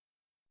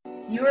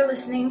You are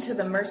listening to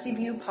the Mercy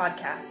View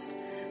podcast.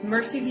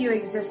 Mercy View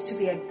exists to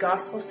be a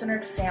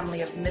gospel-centered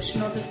family of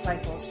missional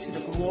disciples to the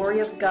glory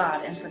of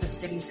God and for the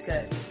city's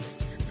good.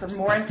 For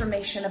more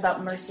information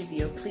about Mercy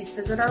View, please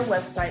visit our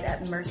website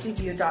at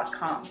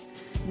mercyview.com.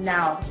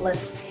 Now,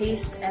 let's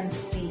taste and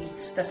see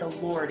that the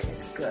Lord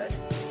is good.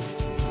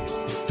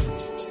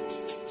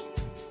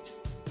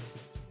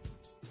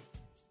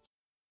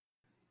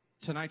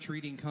 Tonight's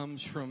reading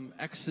comes from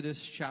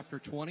Exodus chapter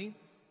 20,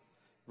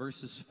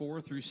 verses 4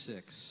 through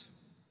 6.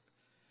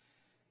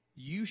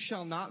 You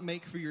shall not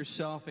make for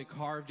yourself a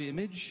carved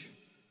image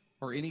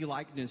or any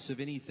likeness of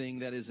anything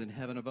that is in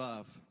heaven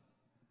above,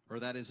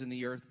 or that is in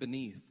the earth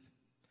beneath,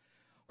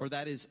 or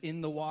that is in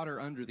the water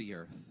under the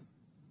earth.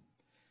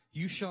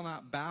 You shall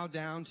not bow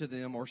down to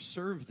them or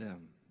serve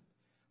them,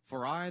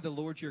 for I, the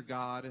Lord your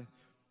God,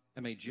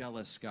 am a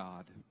jealous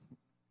God,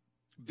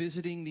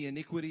 visiting the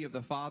iniquity of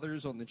the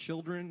fathers on the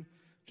children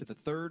to the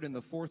third and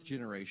the fourth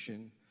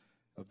generation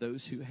of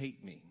those who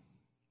hate me,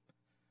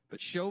 but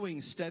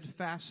showing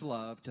steadfast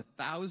love to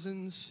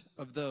thousands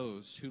of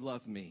those who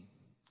love me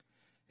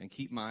and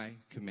keep my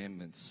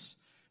commandments.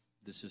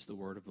 This is the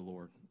word of the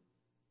Lord.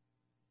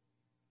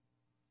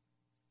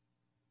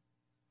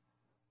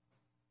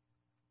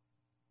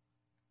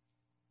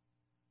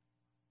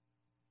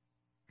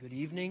 Good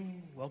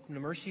evening. Welcome to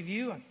Mercy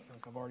View. I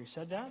think I've already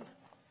said that,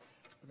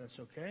 but that's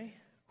okay.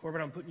 Corbin,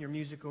 I'm putting your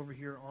music over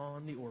here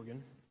on the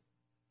organ.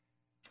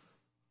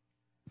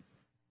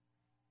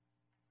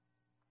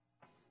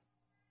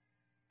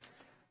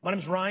 My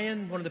name's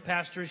Ryan, one of the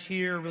pastors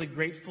here. Really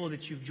grateful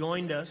that you've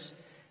joined us.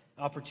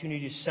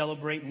 Opportunity to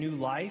celebrate new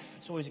life.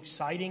 It's always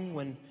exciting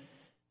when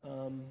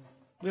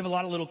we have a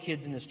lot of little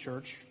kids in this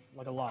church,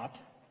 like a lot,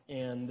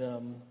 and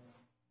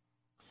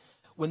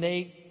when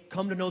they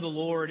come to know the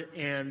Lord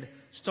and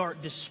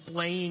start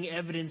displaying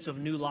evidence of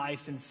new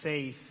life and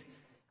faith,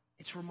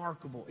 it's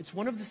remarkable. It's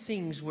one of the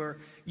things where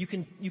you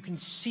can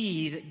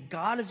see that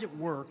God is at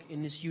work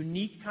in this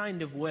unique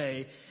kind of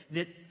way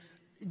that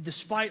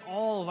despite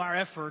all of our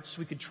efforts,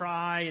 we could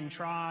try and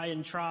try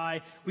and try,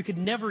 we could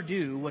never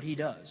do what he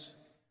does.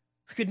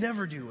 We could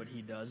never do what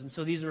he does. And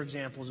so these are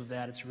examples of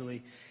that. It's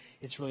really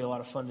a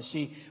lot of fun to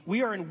see.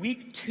 We are in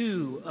week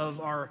 2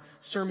 of our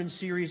sermon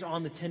series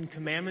on the Ten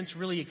Commandments.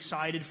 Really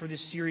excited for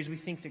this series. We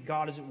think that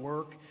God is at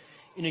work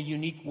in a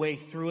unique way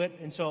through it.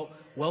 And so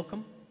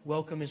welcome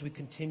as we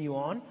continue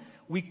on.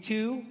 Week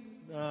 2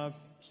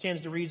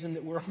 stands to reason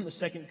that we're on the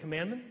second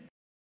commandment.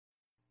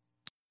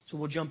 So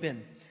we'll jump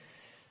in.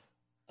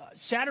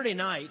 Saturday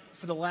night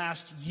for the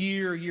last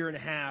year and a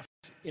half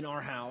in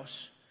our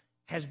house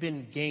has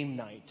been game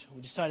night.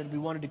 We decided we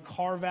wanted to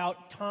carve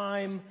out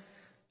time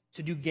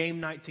to do game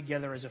night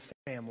together as a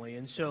family.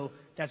 And so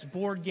that's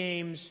board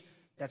games,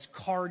 that's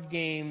card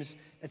games,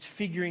 that's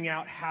figuring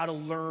out how to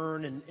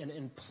learn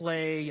and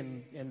play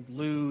and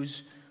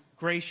lose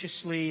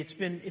graciously. It's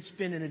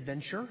been an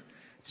adventure,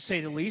 to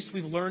say the least.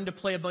 We've learned to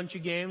play a bunch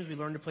of games. We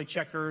learned to play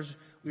checkers.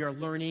 We are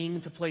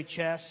learning to play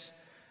chess.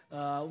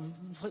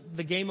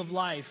 The game of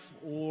life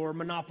or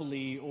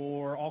Monopoly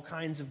or all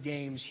kinds of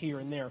games here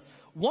and there.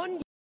 One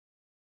game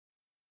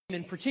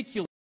in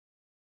particular,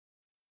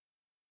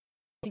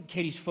 I think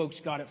Katie's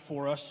folks got it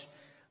for us,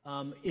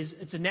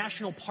 it's a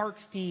national park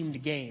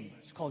themed game.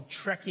 It's called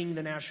Trekking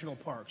the National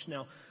Parks.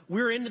 Now,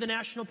 we're into the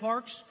national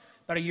parks.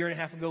 About a year and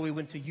a half ago, we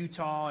went to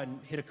Utah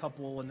and hit a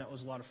couple, and that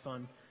was a lot of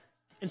fun.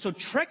 And so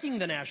Trekking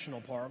the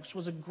National Parks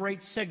was a great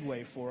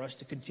segue for us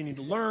to continue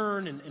to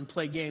learn and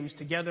play games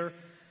together.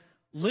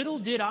 Little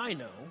did I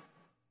know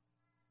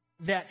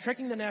that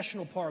Trekking the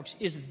National Parks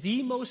is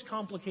the most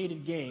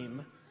complicated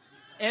game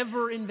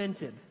ever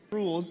invented.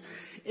 Rules.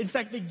 In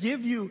fact, they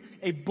give you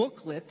a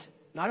booklet,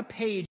 not a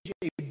page,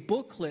 a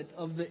booklet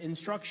of the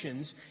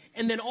instructions,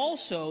 and then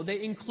also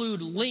they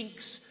include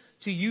links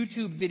to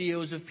YouTube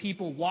videos of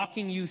people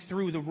walking you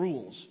through the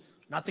rules.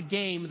 Not the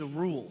game, the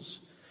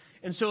rules.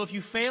 And so if you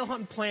fail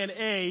on plan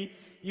A,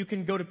 you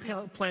can go to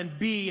plan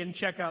B and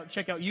check out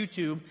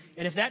YouTube,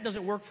 and if that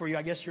doesn't work for you,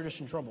 I guess you're just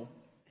in trouble.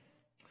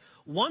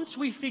 Once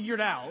we figured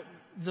out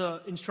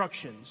the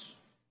instructions,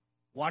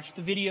 watched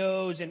the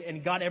videos,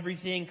 and got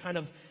everything kind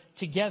of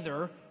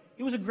together,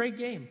 it was a great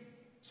game.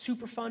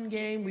 Super fun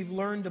game. We've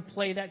learned to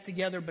play that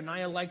together.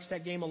 Benaiah likes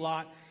that game a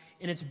lot.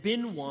 And it's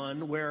been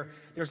one where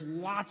there's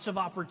lots of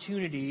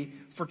opportunity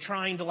for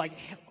trying to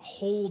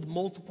hold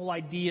multiple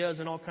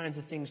ideas and all kinds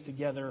of things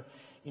together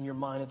in your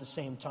mind at the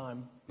same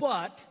time.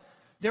 But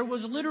there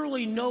was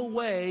literally no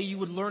way you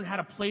would learn how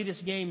to play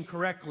this game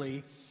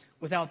correctly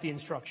without the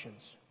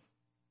instructions.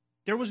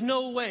 There was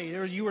no way.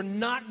 You were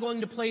not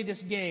going to play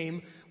this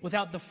game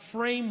without the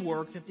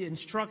framework that the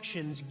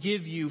instructions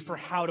give you for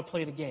how to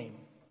play the game.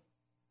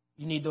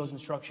 You need those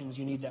instructions.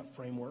 You need that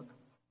framework.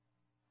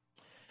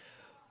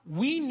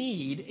 We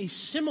need a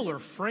similar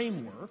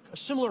framework, a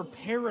similar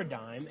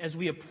paradigm as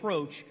we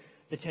approach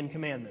the Ten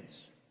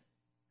Commandments.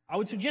 I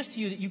would suggest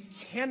to you that you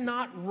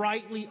cannot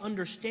rightly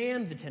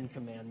understand the Ten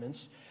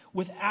Commandments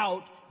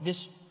without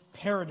this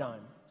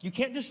paradigm. You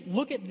can't just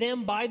look at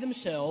them by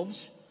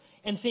themselves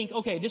and think,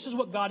 okay, this is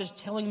what God is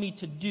telling me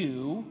to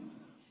do,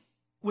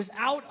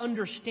 without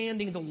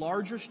understanding the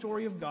larger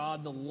story of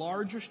God, the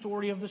larger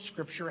story of the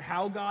Scripture,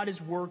 how God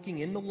is working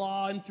in the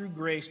law and through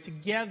grace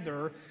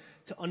together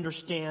to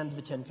understand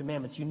the Ten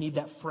Commandments. You need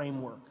that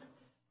framework.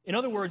 In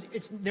other words,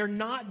 they're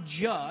not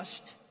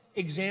just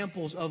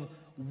examples of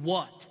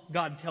what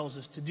God tells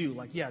us to do.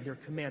 Like, yeah, they're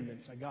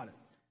commandments, I got it.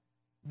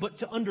 But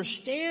to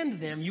understand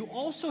them, you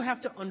also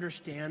have to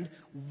understand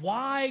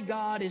why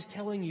God is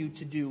telling you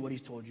to do what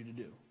He's told you to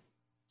do.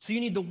 So you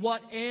need the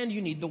what and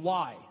you need the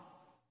why.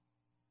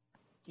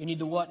 You need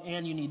the what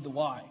and you need the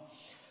why.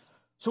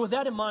 So with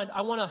that in mind,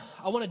 I want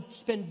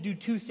to do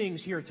two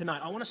things here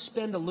tonight. I want to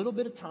spend a little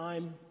bit of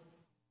time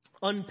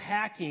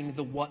unpacking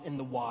the what and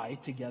the why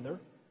together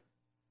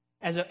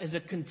as a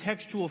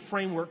contextual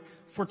framework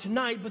for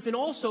tonight, but then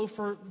also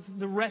for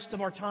the rest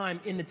of our time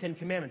in the Ten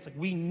Commandments. Like,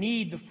 we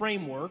need the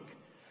framework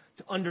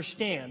to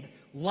understand,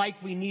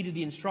 like we needed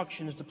the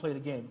instructions to play the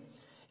game.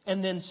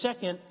 And then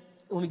second,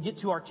 when we get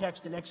to our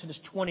text in Exodus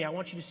 20, I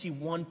want you to see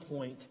one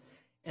point,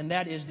 and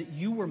that is that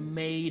you were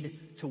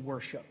made to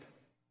worship.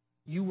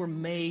 You were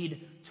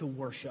made to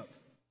worship.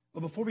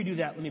 But before we do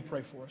that, let me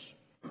pray for us.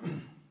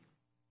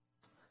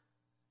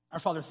 Our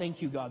Father,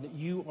 thank you, God, that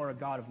you are a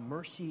God of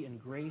mercy and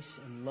grace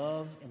and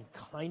love and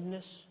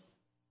kindness,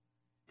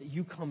 that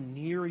you come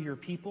near your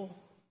people,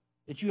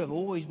 that you have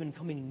always been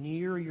coming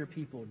near your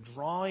people,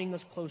 drawing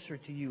us closer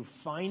to you,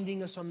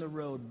 finding us on the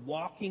road,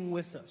 walking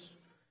with us,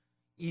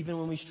 even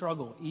when we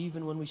struggle,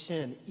 even when we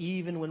sin,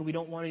 even when we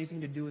don't want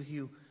anything to do with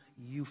you.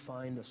 You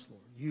find us,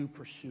 Lord. You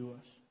pursue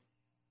us.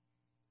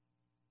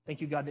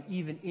 Thank you, God, that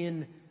even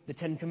in the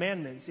Ten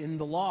Commandments, in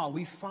the law,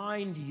 we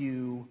find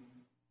you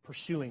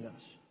pursuing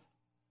us,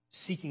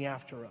 seeking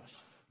after us,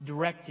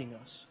 directing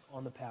us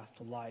on the path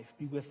to life.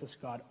 Be with us,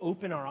 God.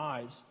 Open our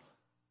eyes,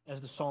 as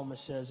the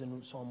psalmist says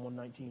in Psalm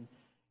 119,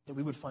 that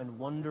we would find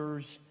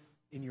wonders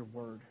in your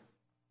word.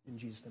 In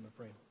Jesus' name I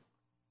pray.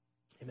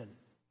 Amen.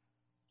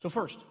 So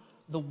first,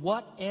 the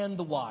what and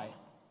the why.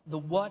 The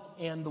what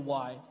and the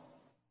why.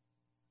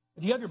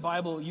 If you have your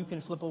Bible, you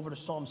can flip over to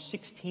Psalm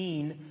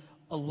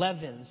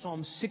 16:11.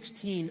 Psalm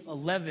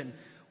 16:11.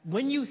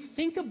 When you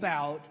think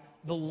about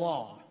the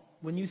law,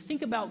 when you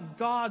think about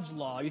God's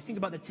law, you think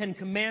about the Ten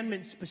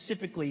Commandments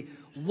specifically,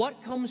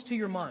 what comes to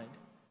your mind?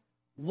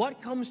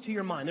 What comes to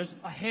your mind? There's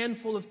a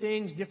handful of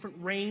things, different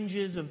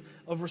ranges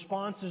of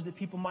responses that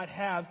people might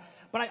have,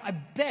 but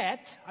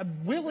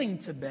I'm willing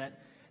to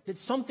bet that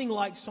something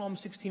like Psalm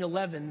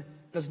 16:11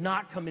 does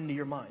not come into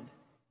your mind.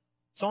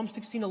 Psalm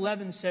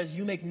 16:11 says,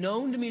 "You make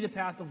known to me the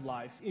path of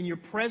life. In your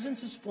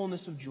presence is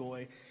fullness of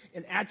joy,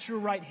 and at your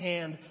right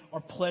hand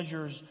are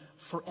pleasures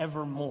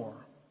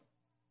forevermore."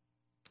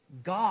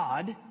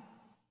 God,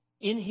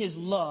 in His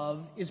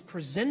love, is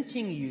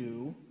presenting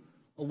you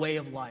a way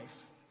of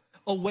life,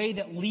 a way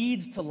that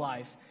leads to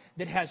life,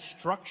 that has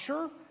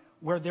structure,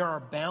 where there are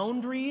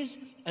boundaries,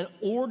 an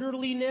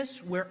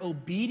orderliness, where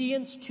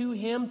obedience to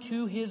Him,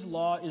 to His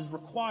law is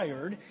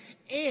required,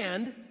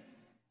 and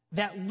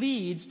that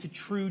leads to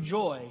true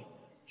joy,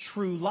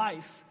 true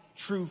life,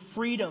 true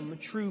freedom,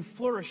 true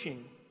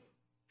flourishing.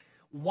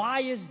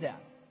 Why is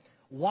that?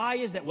 Why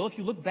is that? Well, if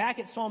you look back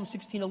at Psalm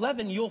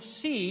 16:11, you'll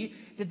see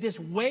that this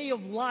way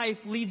of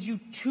life leads you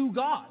to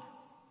God.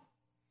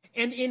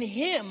 And in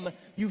Him,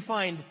 you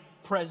find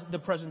the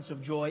presence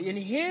of joy. In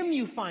Him,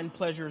 you find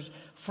pleasures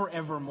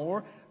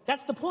forevermore.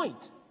 That's the point.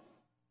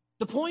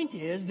 The point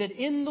is that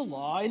in the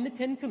law, in the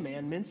Ten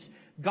Commandments,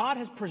 God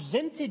has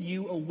presented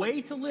you a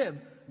way to live,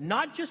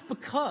 not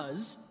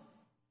because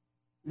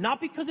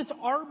it's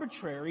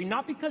arbitrary,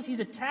 not because He's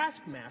a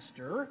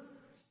taskmaster,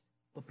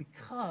 but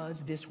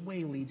because this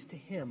way leads to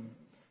Him,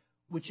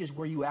 which is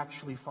where you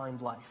actually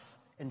find life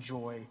and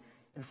joy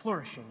and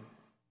flourishing.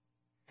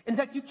 In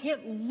fact, you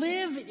can't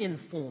live in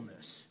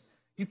fullness.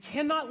 You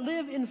cannot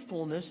live in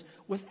fullness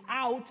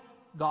without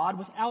God,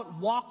 without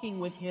walking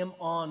with Him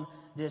on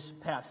this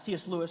path.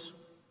 C.S. Lewis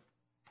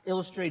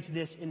illustrates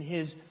this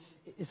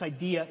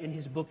idea in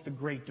his book, The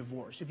Great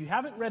Divorce. If you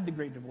haven't read The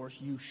Great Divorce,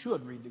 you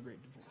should read The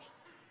Great Divorce.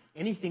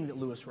 Anything that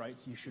Lewis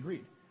writes, you should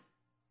read.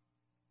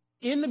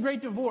 In The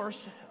Great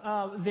Divorce,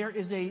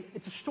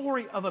 it's a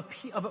story of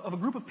a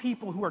group of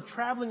people who are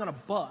traveling on a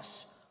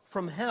bus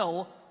from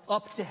hell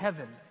up to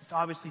heaven. It's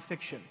obviously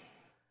fiction.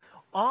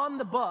 On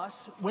the bus,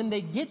 when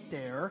they get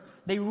there,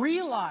 they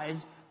realize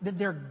that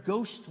they're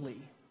ghostly.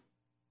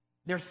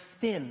 They're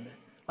thin.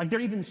 Like,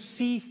 they're even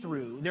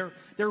see-through.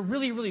 They're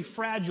really, really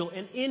fragile.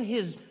 And in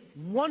his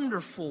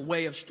wonderful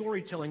way of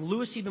storytelling,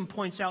 Lewis even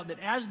points out that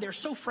as they're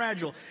so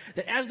fragile,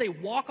 that as they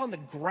walk on the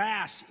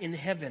grass in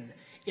heaven,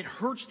 it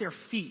hurts their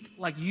feet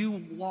like you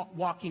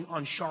walking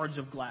on shards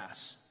of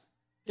glass.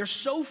 They're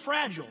so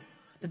fragile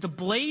that the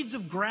blades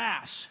of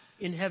grass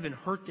in heaven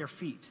hurt their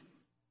feet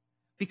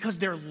because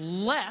they're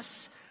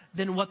less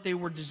than what they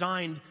were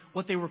designed,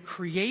 what they were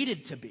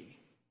created to be.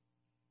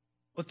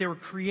 What they were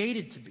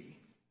created to be.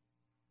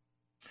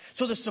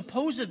 So the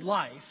supposed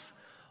life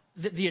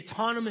that the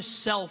autonomous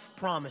self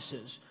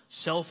promises,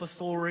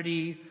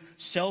 self-authority,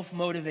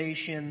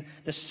 self-motivation,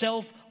 the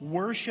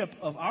self-worship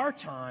of our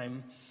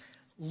time,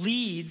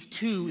 leads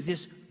to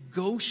this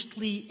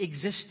ghostly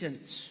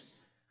existence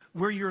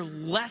where you're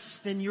less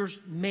than you're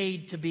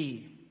made to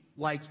be,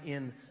 like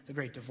in the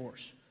Great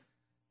Divorce.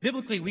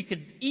 Biblically, we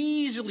could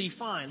easily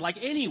find, like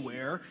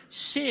anywhere,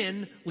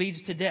 sin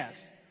leads to death.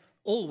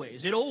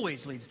 Always. It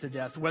always leads to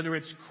death, whether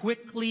it's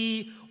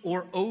quickly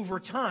or over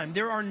time.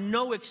 There are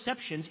no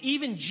exceptions.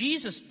 Even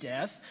Jesus'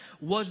 death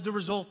was the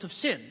result of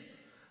sin.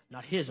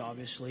 Not his,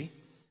 obviously,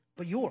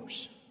 but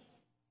yours.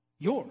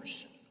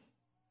 Yours.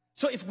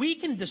 So if we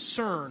can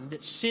discern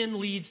that sin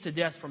leads to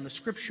death from the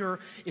Scripture,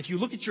 if you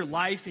look at your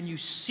life and you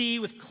see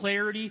with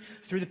clarity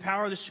through the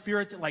power of the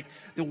Spirit that like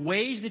the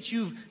ways that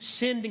you've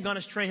sinned and gone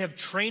astray have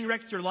train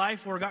wrecked your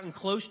life or gotten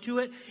close to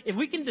it, if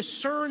we can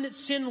discern that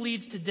sin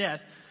leads to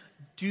death,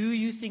 do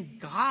you think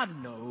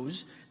God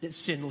knows that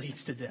sin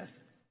leads to death?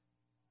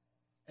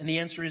 And the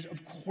answer is,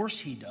 of course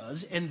he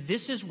does. And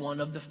this is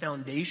one of the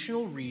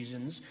foundational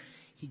reasons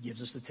he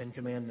gives us the Ten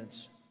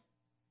Commandments.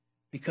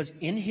 Because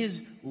in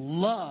his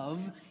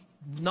love,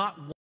 not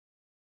wanting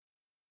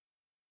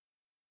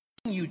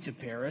you to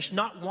perish,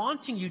 not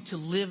wanting you to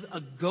live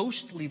a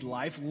ghostly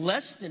life,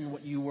 less than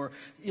what you were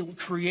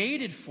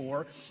created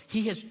for,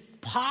 he has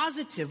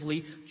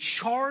positively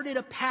charted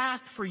a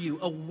path for you,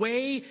 a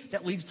way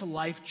that leads to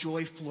life,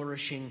 joy,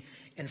 flourishing,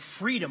 and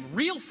freedom,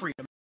 real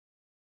freedom.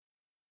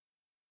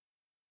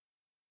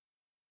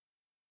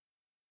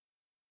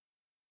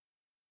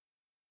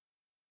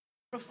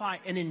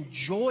 And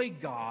enjoy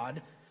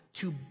God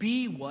to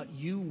be what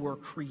you were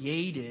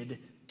created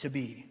to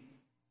be.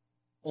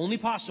 Only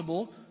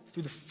possible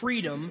through the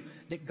freedom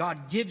that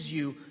God gives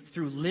you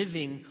through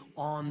living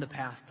on the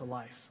path to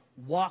life,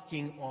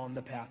 walking on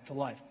the path to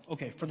life.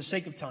 Okay, for the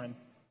sake of time,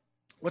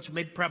 let's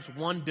make perhaps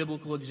one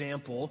biblical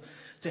example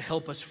to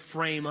help us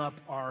frame up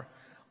our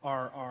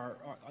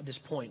this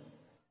point.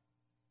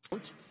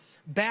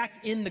 Back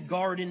in the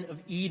Garden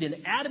of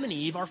Eden, Adam and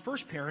Eve, our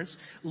first parents,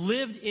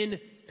 lived in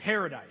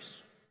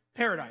paradise.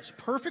 Paradise.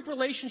 Perfect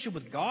relationship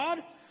with God,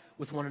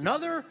 with one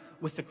another,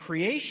 with the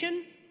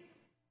creation.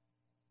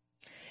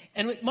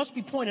 And it must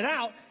be pointed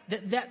out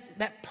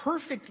that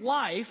perfect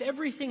life,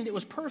 everything that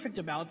was perfect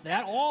about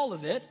that, all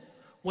of it,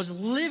 was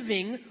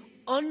living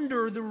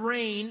under the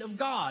reign of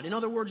God. In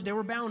other words, there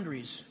were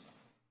boundaries.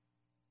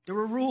 There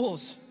were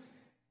rules.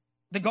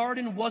 The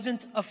garden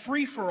wasn't a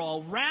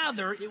free-for-all.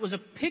 Rather, it was a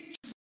picture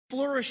of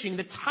flourishing,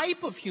 the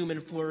type of human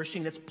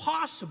flourishing that's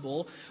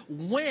possible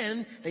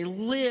when they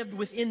lived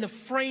within the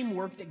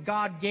framework that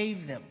God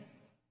gave them.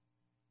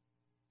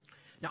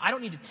 Now, I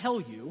don't need to tell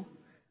you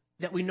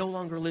that we no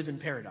longer live in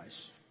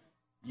paradise.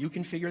 You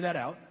can figure that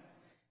out.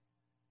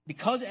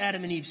 Because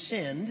Adam and Eve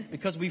sinned,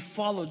 because we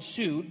followed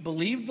suit,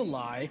 believed the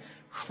lie,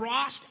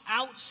 crossed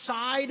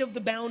outside of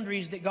the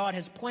boundaries that God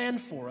has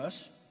planned for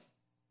us,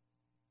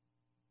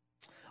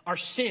 our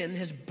sin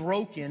has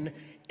broken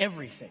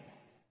everything.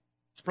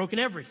 It's broken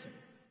everything.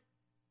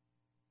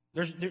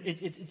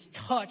 It's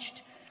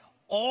touched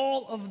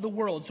all of the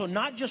world. So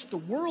not just the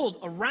world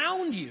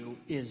around you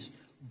is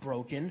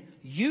broken,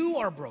 you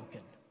are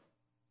broken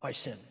by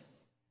sin.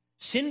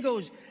 Sin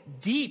goes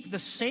deep. The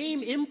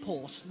same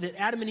impulse that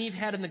Adam and Eve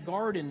had in the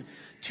garden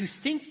to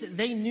think that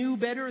they knew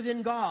better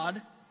than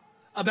God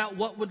about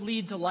what would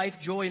lead to life,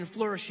 joy, and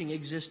flourishing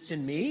exists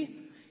in me,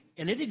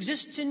 and it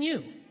exists in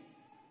you.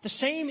 The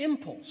same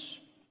impulse.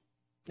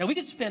 Now, we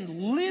could spend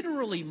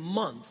literally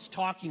months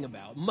talking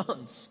about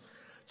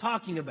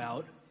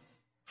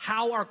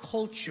how our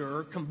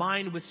culture,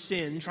 combined with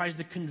sin, tries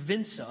to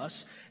convince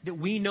us that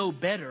we know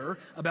better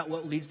about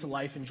what leads to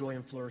life and joy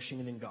and flourishing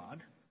in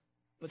God.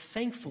 But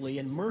thankfully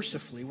and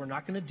mercifully, we're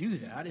not going to do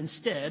that.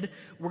 Instead,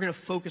 we're going to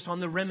focus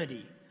on the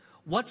remedy.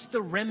 What's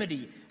the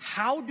remedy?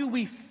 How do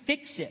we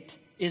fix it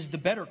is the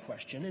better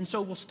question. And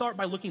so we'll start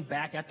by looking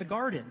back at the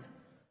garden.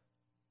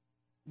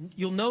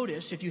 You'll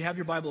notice, if you have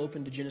your Bible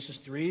open to Genesis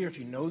 3, or if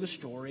you know the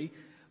story,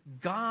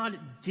 God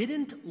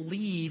didn't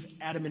leave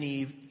Adam and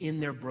Eve in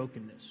their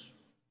brokenness.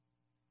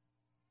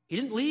 He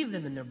didn't leave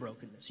them in their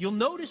brokenness. You'll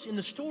notice in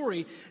the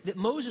story that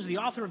Moses, the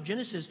author of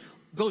Genesis,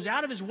 goes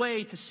out of his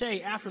way to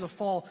say after the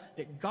fall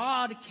that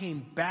God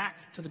came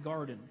back to the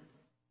garden.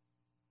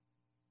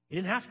 He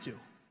didn't have to,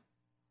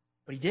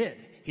 but he did.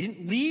 He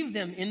didn't leave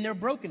them in their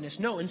brokenness.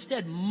 No,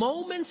 instead,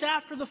 moments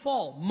after the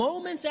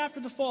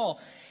fall,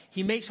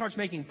 he starts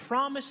making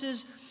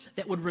promises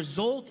that would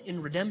result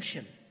in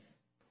redemption,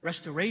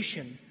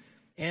 restoration,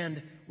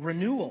 and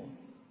renewal.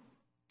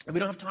 And we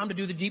don't have time to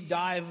do the deep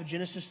dive of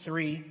Genesis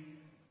 3.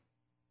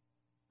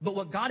 But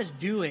what God is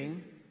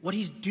doing, what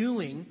he's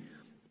doing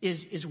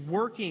is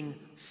working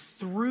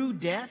through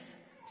death,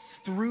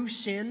 through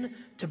sin,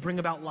 to bring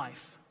about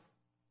life.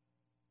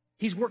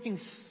 He's working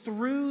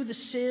through the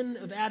sin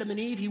of Adam and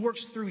Eve. He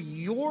works through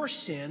your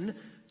sin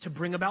to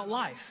bring about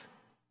life.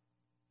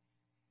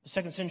 The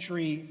second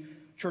century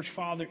church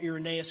father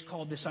Irenaeus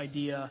called this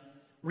idea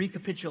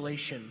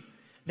recapitulation,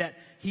 that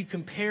he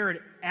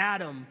compared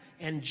Adam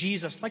and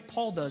Jesus, like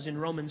Paul does in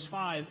Romans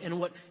 5, and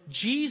what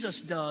Jesus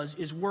does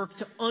is work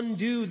to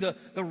undo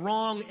the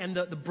wrong and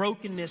the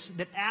brokenness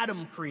that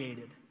Adam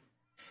created.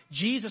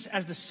 Jesus,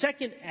 as the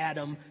second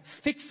Adam,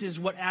 fixes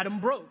what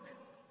Adam broke.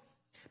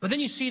 But then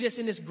you see this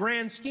in this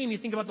grand scheme. You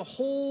think about the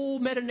whole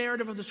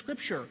meta-narrative of the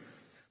Scripture.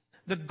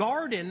 The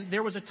garden,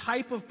 there was a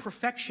type of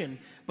perfection.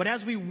 But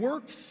as we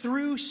work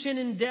through sin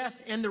and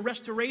death and the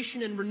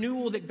restoration and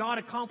renewal that God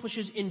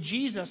accomplishes in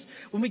Jesus,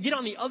 when we get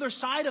on the other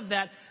side of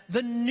that,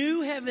 the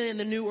new heaven and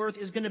the new earth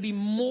is going to be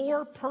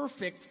more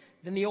perfect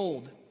than the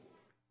old,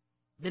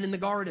 than in the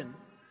garden.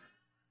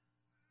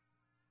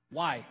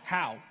 Why?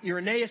 How?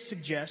 Irenaeus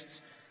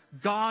suggests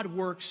God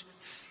works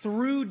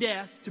through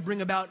death to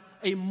bring about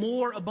a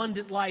more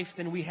abundant life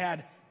than we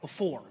had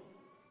before.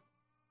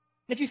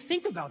 If you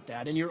think about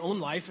that in your own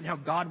life and how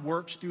God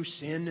works through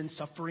sin and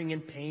suffering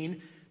and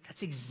pain,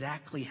 that's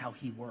exactly how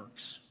He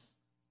works.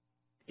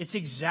 It's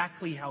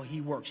exactly how He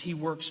works. He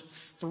works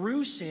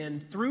through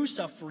sin, through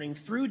suffering,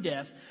 through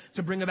death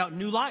to bring about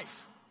new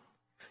life,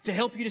 to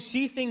help you to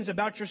see things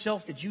about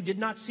yourself that you did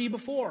not see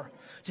before,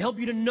 to help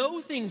you to know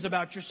things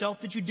about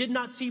yourself that you did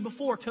not see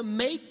before, to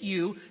make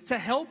you, to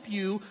help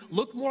you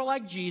look more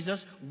like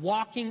Jesus,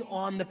 walking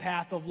on the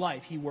path of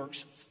life. He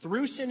works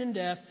through sin and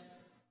death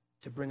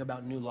to bring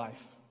about new life.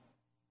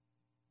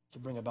 To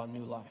bring about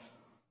new life.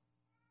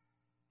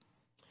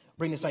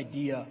 Bring this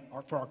idea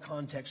for our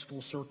context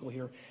full circle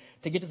here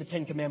to get to the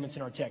Ten Commandments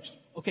in our text.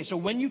 Okay, so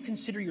when you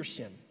consider your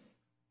sin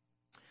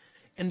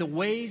and the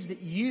ways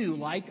that you,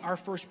 like our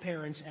first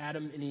parents,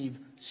 Adam and Eve,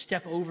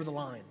 step over the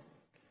line,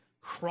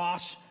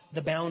 cross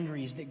the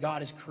boundaries that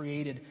God has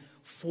created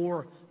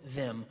for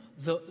them,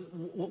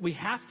 what we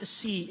have to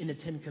see in the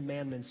Ten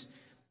Commandments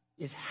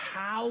is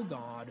how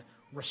God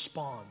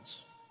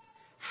responds.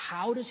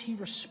 How does He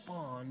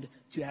respond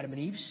to Adam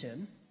and Eve's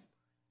sin?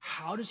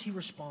 How does He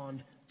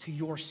respond to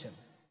your sin?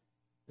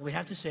 And we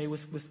have to say we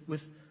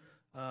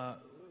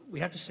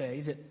have to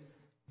say that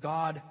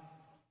God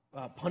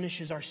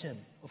punishes our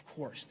sin, of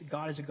course. That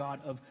God is a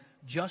God of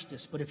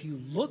justice. But if you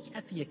look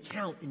at the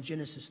account in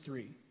Genesis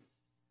 3,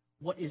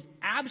 what is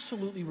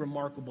absolutely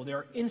remarkable, there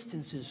are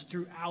instances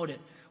throughout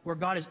it where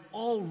God is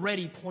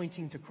already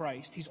pointing to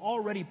Christ. He's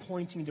already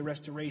pointing to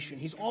restoration.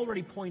 He's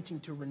already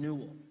pointing to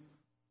renewal.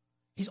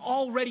 He's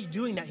already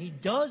doing that. He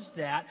does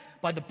that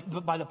by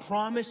the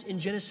promise in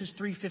Genesis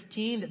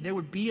 3:15 that there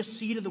would be a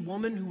seed of the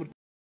woman who would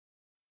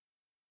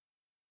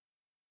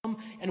come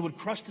and would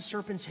crush the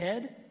serpent's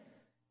head.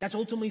 That's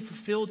ultimately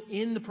fulfilled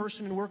in the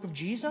person and work of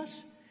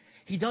Jesus.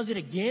 He does it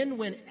again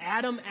when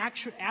Adam,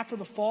 after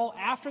the fall,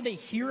 after they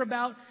hear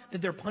about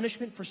that their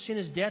punishment for sin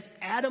is death,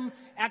 Adam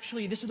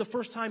actually, this is the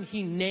first time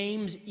he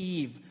names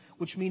Eve,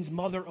 which means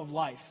mother of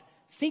life.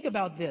 Think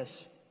about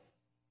this.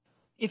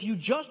 If you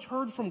just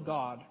heard from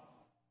God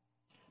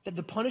that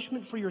the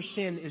punishment for your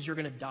sin is you're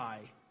going to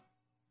die,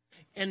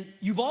 and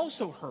you've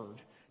also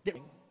heard that,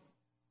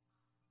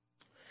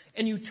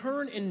 and you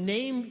turn and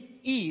name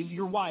Eve,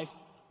 your wife,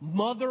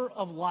 mother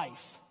of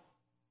life,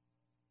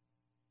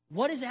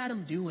 what is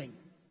Adam doing?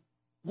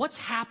 What's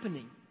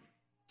happening?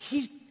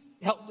 I'm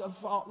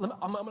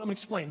going to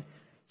explain.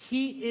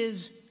 He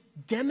is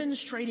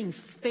demonstrating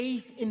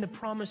faith in the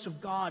promise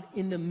of God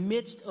in the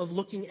midst of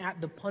looking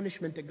at the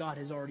punishment that God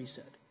has already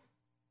said.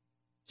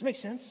 Does that make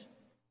sense?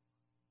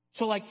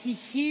 So like he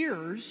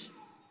hears,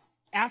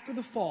 after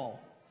the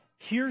fall,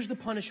 here's the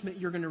punishment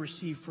you're going to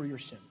receive for your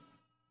sin.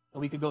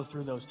 And we could go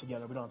through those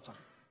together. We don't have time.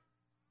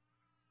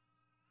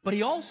 But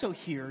he also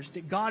hears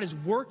that God is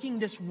working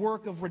this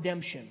work of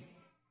redemption,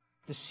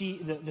 the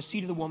seed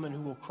of the woman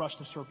who will crush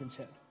the serpent's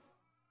head.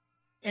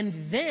 And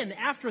then,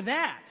 after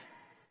that,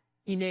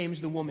 he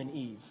names the woman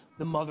Eve,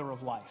 the mother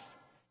of life.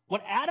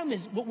 What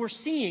we're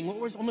seeing, what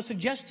we're going to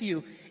suggest to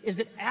you, is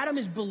that Adam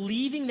is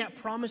believing that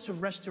promise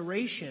of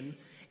restoration,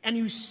 and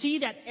you see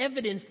that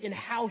evidenced in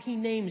how he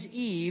names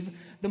Eve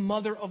the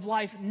mother of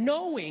life,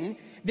 knowing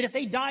that if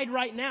they died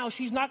right now,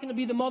 she's not going to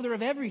be the mother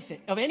of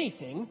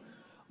anything.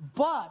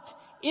 But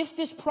if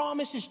this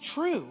promise is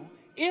true,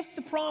 if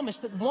the promise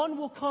that one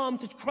will come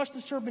to crush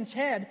the serpent's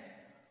head,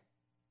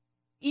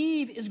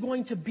 Eve is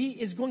going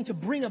to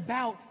bring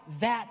about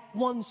that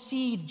one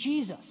seed,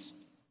 Jesus.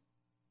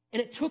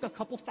 And it took a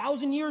couple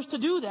thousand years to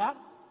do that,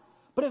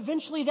 but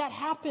eventually that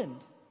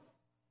happened.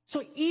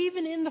 So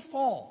even in the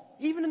fall,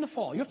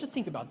 you have to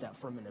think about that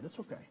for a minute. It's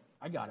okay.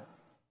 I got it.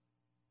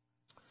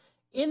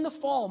 In the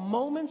fall,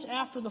 moments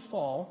after the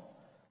fall,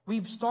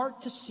 we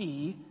start to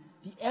see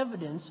the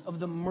evidence of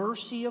the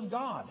mercy of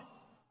God,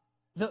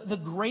 the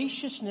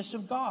graciousness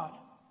of God.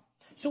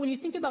 So when you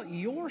think about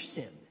your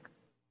sin,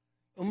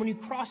 and when you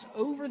cross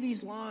over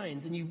these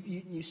lines and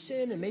you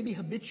sin and maybe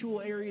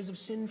habitual areas of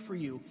sin for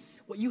you,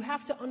 what you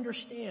have to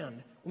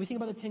understand when we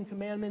think about the Ten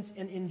Commandments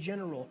and in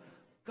general,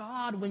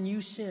 God, when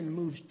you sin,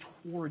 moves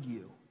toward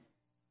you.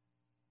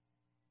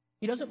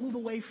 He doesn't move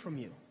away from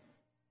you.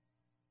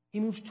 He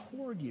moves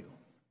toward you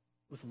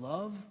with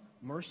love,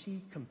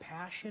 mercy,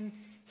 compassion.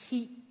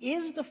 He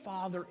is the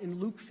Father in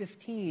Luke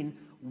 15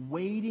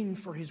 waiting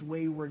for his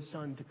wayward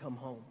son to come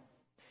home.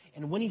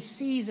 And when he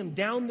sees him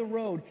down the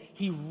road,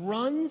 he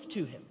runs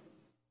to him.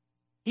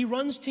 He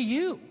runs to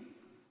you.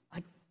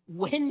 Like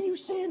when you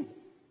sin.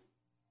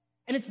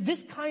 And it's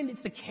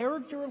the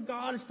character of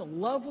God, it's the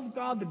love of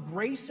God, the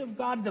grace of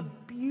God, the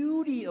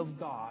beauty of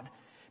God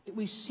that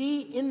we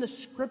see in the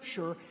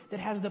Scripture that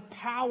has the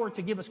power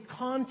to give us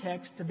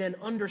context to then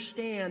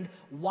understand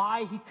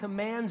why he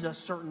commands us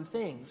certain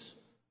things.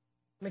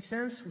 Make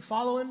sense? We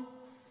following?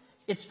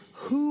 It's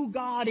who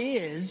God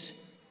is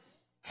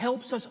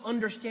helps us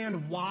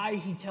understand why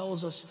he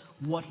tells us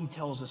what he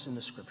tells us in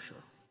the Scripture.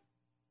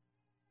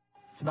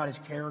 It's about his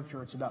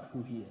character. It's about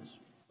who he is.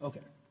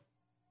 Okay.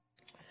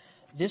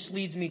 This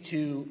leads me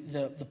to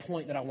the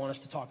point that I want us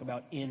to talk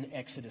about in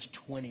Exodus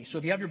 20. So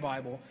if you have your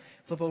Bible,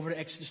 flip over to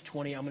Exodus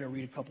 20. I'm going to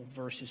read a couple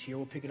verses here.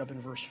 We'll pick it up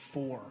in verse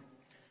 4.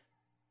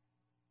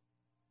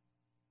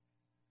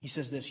 He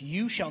says this,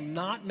 "You shall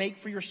not make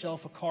for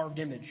yourself a carved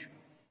image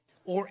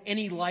or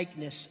any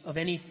likeness of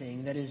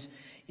anything that is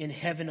in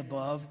heaven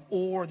above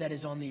or that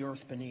is on the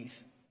earth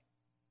beneath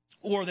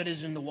or that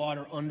is in the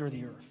water under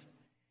the earth.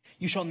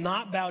 You shall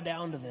not bow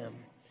down to them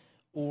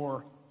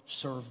or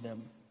serve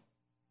them."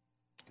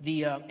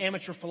 The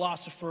amateur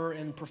philosopher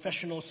and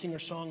professional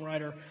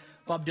singer-songwriter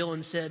Bob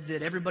Dylan said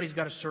that everybody's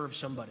got to serve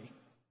somebody.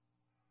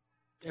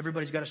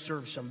 Everybody's got to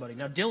serve somebody.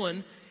 Now,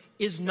 Dylan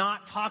is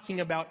not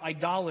talking about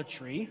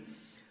idolatry,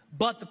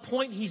 but the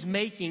point he's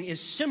making is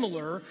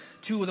similar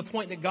to the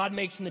point that God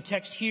makes in the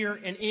text here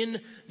and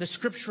in the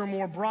Scripture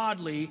more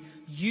broadly.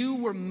 You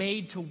were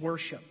made to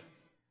worship.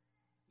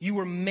 You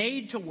were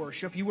made to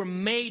worship. You were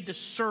made to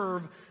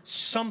serve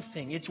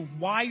something. It's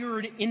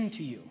wired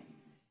into you.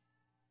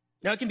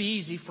 Now, it can be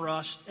easy for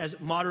us as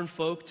modern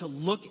folk to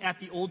look at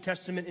the Old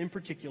Testament in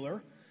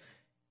particular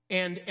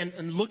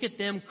and look at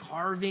them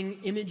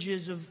carving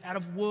images out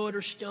of wood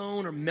or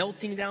stone or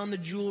melting down the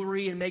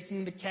jewelry and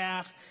making the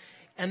calf,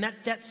 and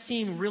that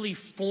seemed really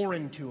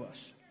foreign to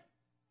us.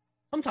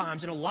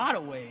 Sometimes, in a lot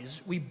of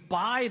ways, we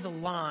buy the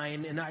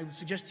line, and I would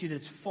suggest to you that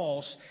it's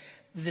false,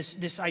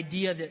 this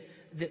idea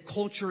that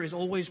culture is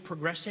always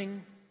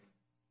progressing.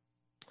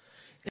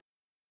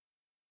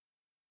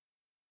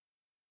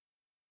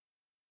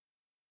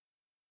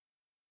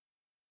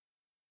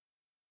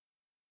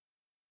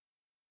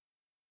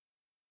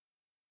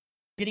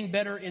 Getting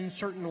better in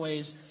certain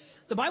ways.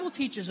 The Bible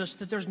teaches us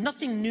that there's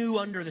nothing new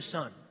under the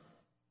sun.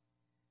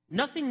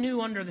 Nothing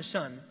new under the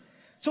sun.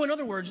 So in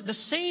other words, the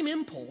same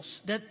impulse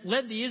that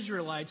led the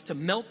Israelites to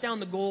melt down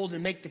the gold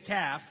and make the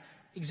calf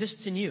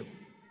exists in you.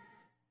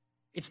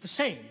 It's the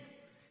same.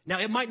 Now,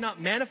 it might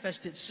not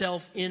manifest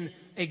itself in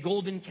a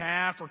golden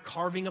calf or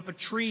carving up a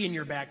tree in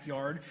your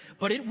backyard,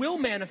 but it will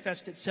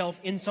manifest itself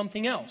in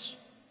something else.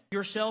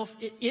 Itself,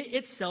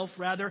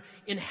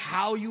 in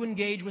how you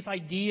engage with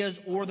ideas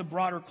or the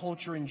broader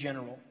culture in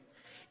general.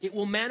 It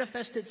will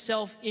manifest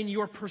itself in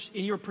your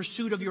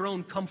pursuit of your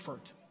own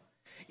comfort.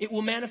 It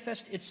will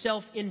manifest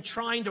itself in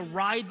trying to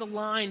ride the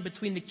line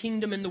between the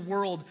kingdom and the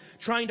world,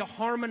 trying to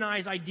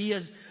harmonize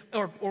ideas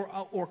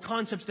or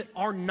concepts that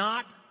are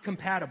not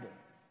compatible.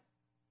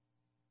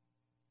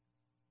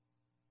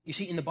 You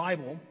see, in the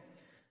Bible,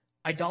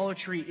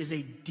 idolatry is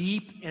a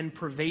deep and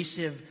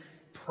pervasive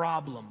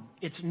problem.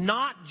 It's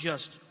not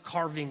just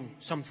carving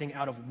something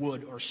out of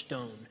wood or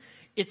stone.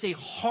 It's a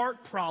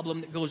heart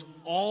problem that goes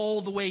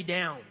all the way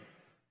down.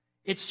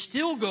 It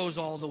still goes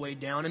all the way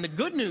down. And the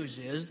good news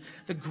is,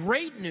 the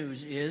great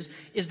news is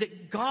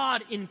that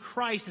God in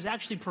Christ has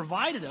actually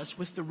provided us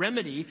with the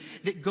remedy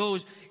that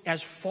goes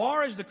as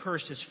far as the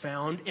curse is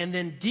found and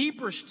then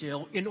deeper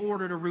still in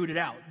order to root it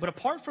out. But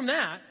apart from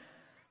that,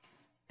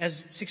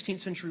 as 16th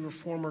century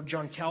reformer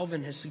John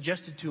Calvin has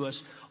suggested to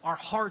us, our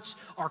hearts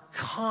are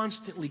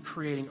constantly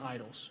creating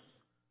idols.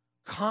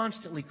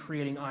 Constantly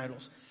creating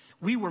idols.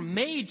 We were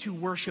made to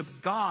worship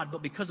God,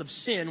 but because of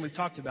sin, we've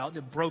talked about,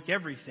 that broke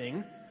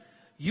everything,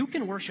 you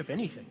can worship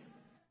anything,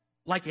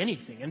 like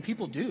anything, and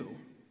people do.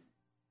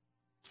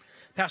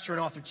 Pastor and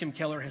author Tim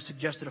Keller has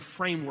suggested a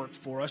framework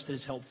for us that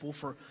is helpful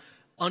for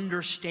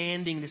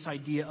understanding this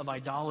idea of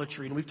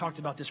idolatry, and we've talked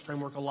about this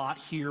framework a lot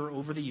here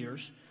over the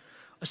years.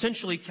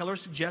 Essentially, Keller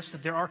suggests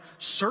that there are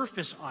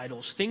surface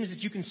idols, things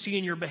that you can see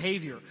in your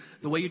behavior,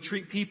 the way you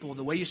treat people,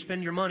 the way you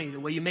spend your money, the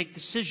way you make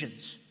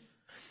decisions.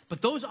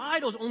 But those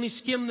idols only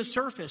skim the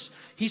surface.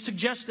 He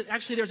suggests that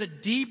actually there's a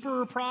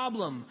deeper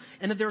problem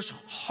and that there's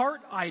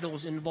heart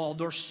idols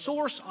involved or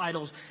source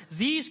idols.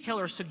 These,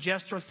 Keller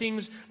suggests, are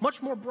things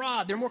much more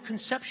broad. They're more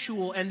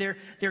conceptual and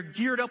they're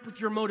geared up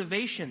with your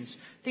motivations.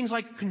 Things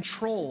like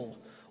control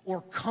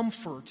or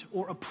comfort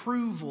or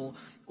approval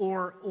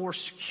or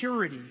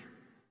security.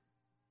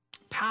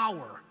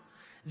 Power.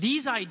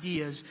 These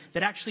ideas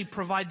that actually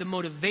provide the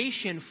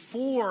motivation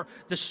for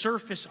the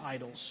surface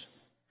idols.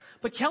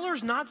 But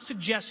Keller's not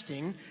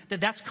suggesting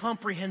that that's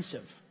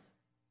comprehensive.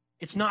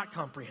 It's not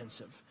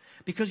comprehensive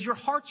because your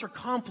hearts are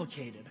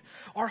complicated.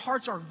 Our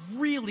hearts are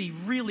really,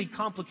 really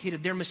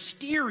complicated. They're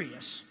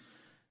mysterious.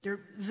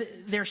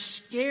 They're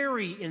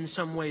scary in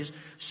some ways.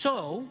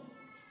 So,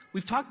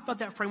 we've talked about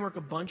that framework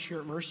a bunch here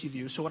at Mercy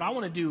View. So what I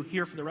want to do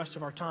here for the rest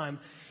of our time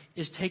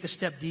is take a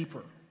step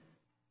deeper.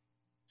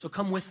 So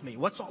come with me.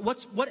 What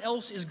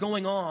else is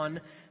going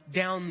on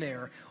down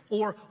there?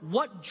 Or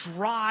what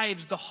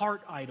drives the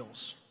heart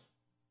idols?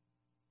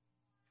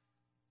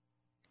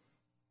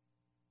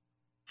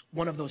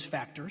 One of those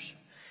factors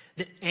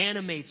that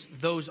animates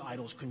those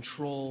idols: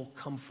 control,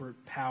 comfort,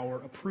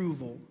 power,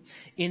 approval.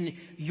 In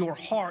your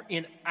heart,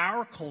 in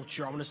our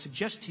culture, I want to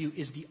suggest to you,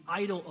 is the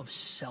idol of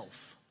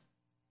self.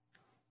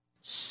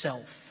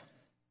 Self.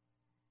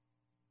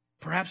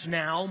 Perhaps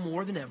now,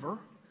 more than ever,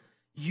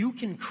 you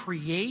can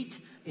create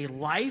a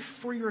life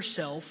for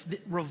yourself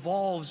that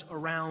revolves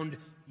around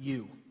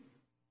you.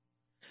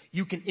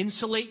 You can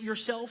insulate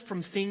yourself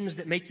from things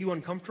that make you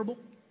uncomfortable,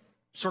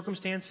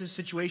 circumstances,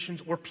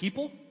 situations, or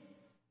people.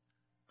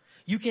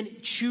 You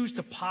can choose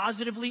to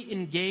positively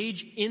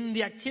engage in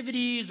the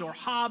activities or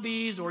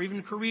hobbies or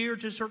even career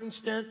to a certain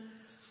extent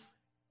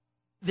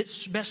that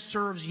best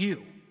serves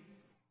you.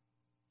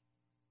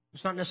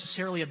 It's not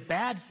necessarily a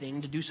bad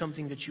thing to do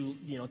something that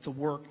to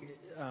work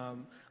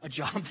a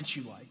job that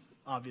you like,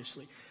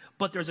 obviously.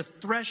 But there's a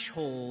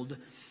threshold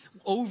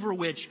over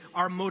which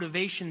our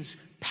motivations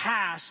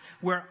pass,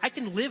 where I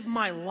can live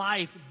my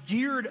life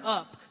geared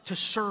up to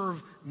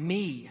serve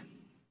me.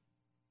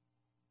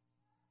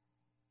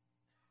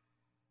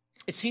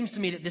 It seems to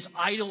me that this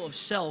idol of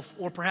self,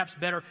 or perhaps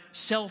better,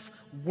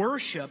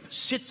 self-worship,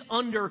 sits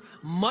under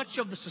much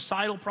of the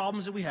societal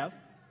problems that we have.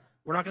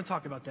 We're not going to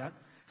talk about that.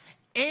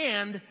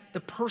 And the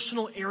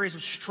personal areas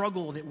of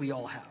struggle that we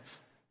all have.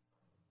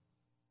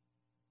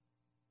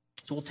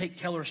 So we'll take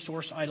Keller's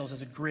source idols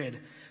as a grid.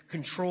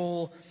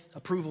 Control,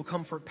 approval,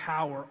 comfort,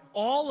 power.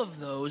 All of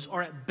those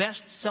are at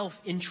best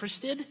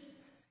self-interested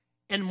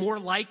and more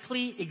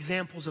likely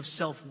examples of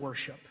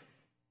self-worship.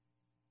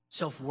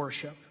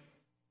 Self-worship.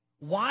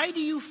 Why do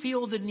you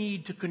feel the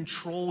need to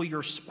control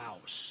your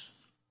spouse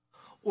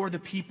or the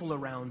people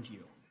around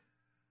you?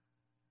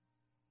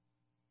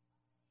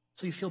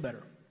 So you feel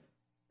better.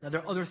 Now,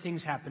 there are other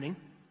things happening.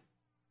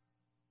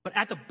 But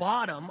at the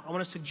bottom, I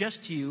want to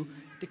suggest to you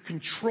that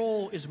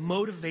control is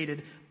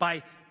motivated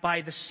by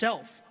the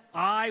self.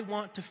 I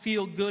want to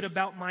feel good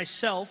about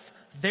myself,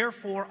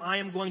 therefore I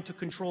am going to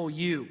control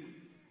you.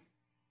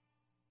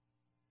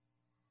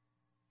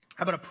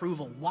 How about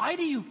approval? Why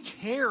do you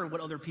care what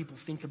other people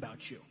think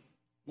about you?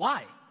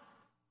 Why?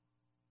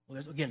 Well,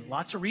 there's, again,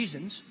 lots of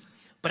reasons.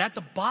 But at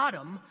the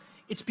bottom,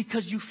 it's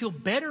because you feel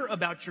better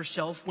about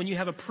yourself when you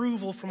have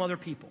approval from other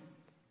people.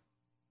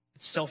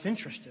 It's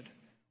self-interested.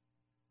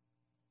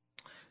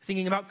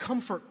 Thinking about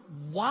comfort.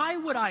 Why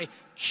would I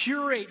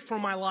curate for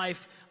my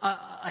life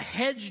a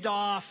hedged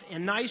off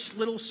and nice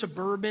little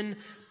suburban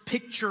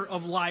picture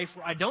of life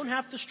where I don't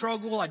have to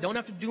struggle, I don't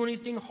have to do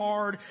anything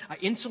hard, I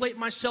insulate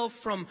myself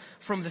from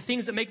the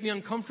things that make me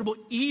uncomfortable,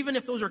 even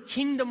if those are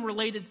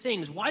kingdom-related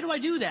things? Why do I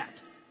do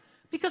that?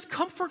 Because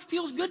comfort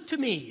feels good to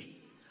me.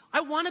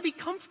 I want to be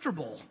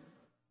comfortable.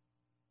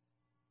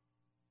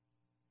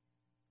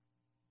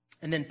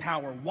 And then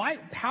power. Why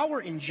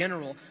power in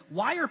general?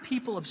 Why are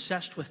people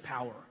obsessed with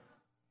power?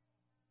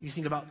 You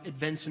think about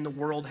events in the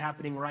world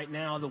happening right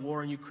now, the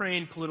war in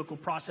Ukraine, political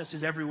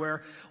processes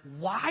everywhere.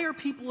 Why are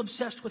people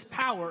obsessed with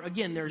power?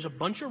 Again, there's a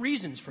bunch of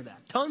reasons for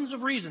that. Tons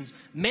of reasons.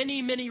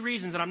 Many, many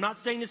reasons. And I'm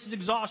not saying this is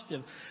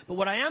exhaustive. But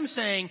what I am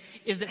saying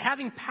is that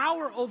having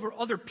power over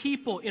other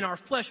people in our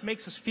flesh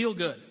makes us feel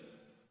good.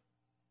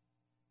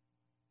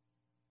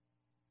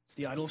 It's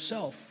the idol of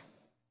self.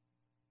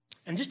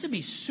 And just to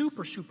be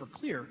super, super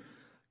clear,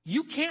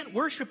 you can't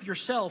worship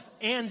yourself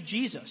and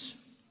Jesus.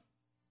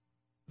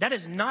 That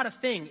is not a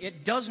thing.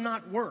 It does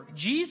not work.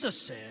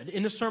 Jesus said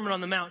in the Sermon on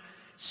the Mount,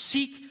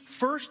 seek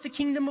first the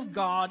kingdom of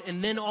God,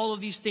 and then all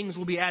of these things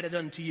will be added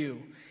unto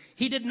you.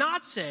 He did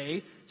not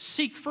say,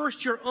 seek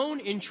first your own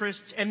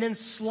interests and then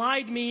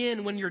slide me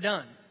in when you're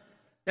done.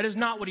 That is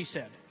not what he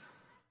said.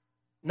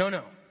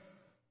 No.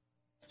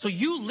 So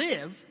you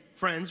live,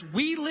 friends,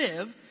 we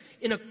live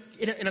in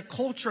a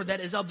culture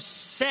that is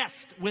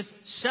obsessed with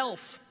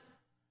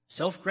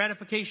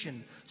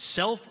self-gratification,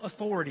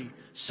 self-authority,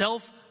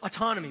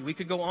 self-autonomy. We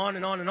could go on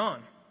and on and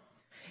on.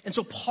 And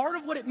so part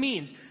of what it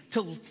means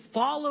to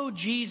follow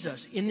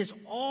Jesus in this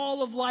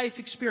all-of-life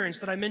experience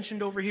that I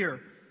mentioned over here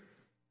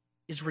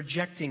is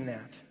rejecting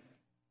that.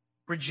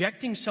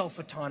 Rejecting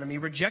self-autonomy,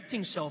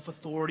 rejecting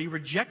self-authority,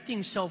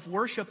 rejecting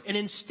self-worship, and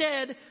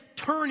instead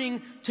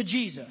turning to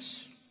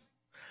Jesus.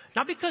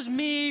 Not because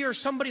me or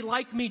somebody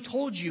like me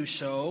told you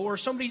so, or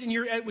somebody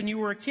when you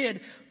were a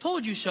kid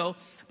told you so,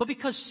 but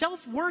because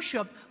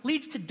self-worship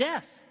leads to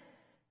death.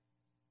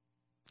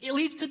 It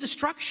leads to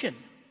destruction.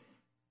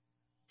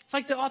 It's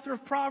like the author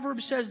of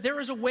Proverbs says, there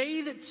is a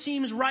way that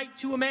seems right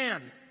to a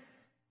man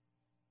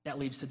that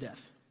leads to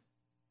death.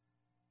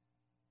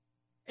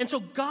 And so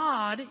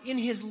God, in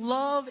His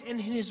love and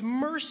in His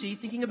mercy,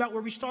 thinking about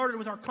where we started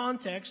with our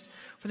context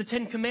for the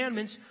Ten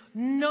Commandments,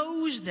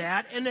 knows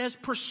that and has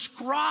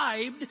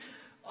prescribed,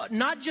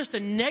 not just a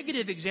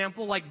negative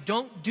example like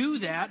don't do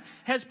that,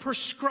 has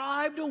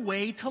prescribed a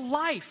way to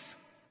life.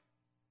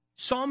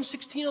 Psalm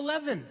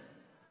 16:11.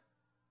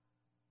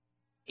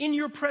 In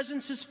your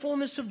presence is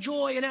fullness of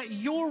joy, and at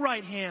your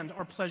right hand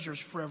are pleasures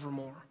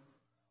forevermore.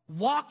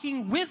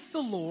 Walking with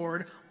the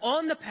Lord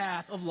on the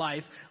path of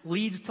life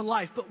leads to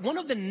life. But one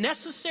of the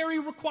necessary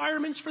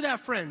requirements for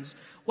that, friends,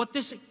 what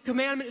this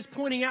commandment is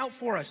pointing out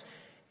for us,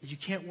 is you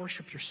can't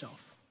worship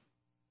yourself.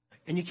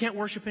 And you can't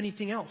worship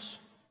anything else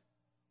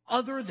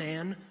other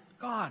than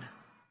God,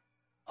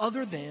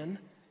 other than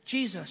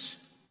Jesus.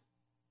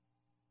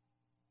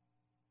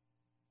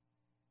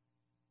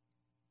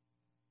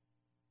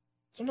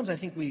 Sometimes I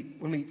think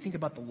when we think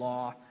about the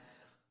law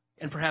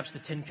and perhaps the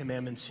Ten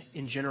Commandments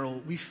in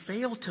general, we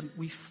fail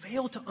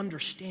to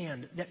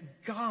understand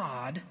that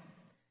God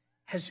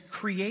has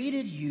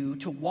created you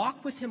to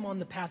walk with him on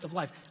the path of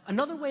life.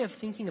 Another way of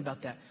thinking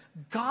about that,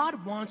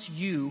 God wants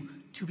you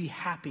to be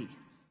happy,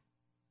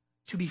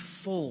 to be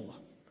full,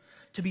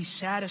 to be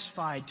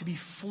satisfied, to be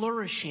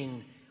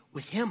flourishing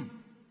with him.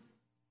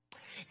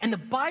 And the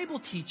Bible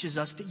teaches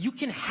us that you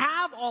can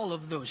have all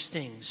of those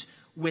things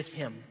with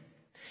him.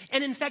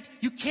 And in fact,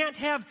 you can't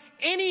have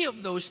any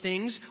of those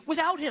things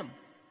without him.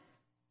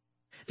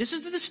 This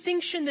is the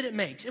distinction that it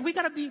makes. And we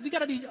gotta be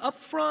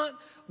upfront.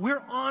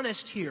 We're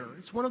honest here.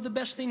 It's one of the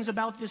best things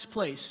about this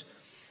place.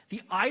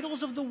 The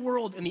idols of the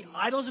world and the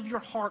idols of your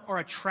heart are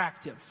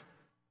attractive.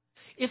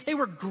 If they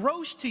were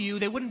gross to you,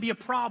 they wouldn't be a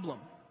problem.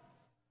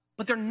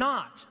 But they're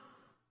not.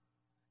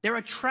 They're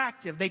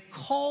attractive. They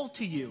call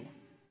to you.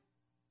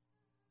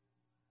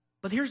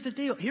 But here's the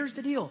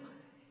deal.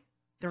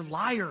 They're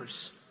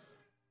liars.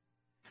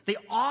 They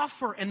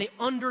offer and they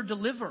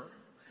underdeliver.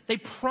 They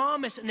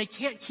promise and they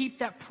can't keep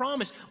that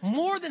promise.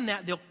 More than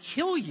that, they'll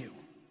kill you.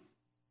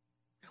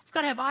 We've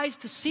got to have eyes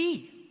to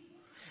see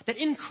that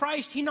in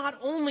Christ, He not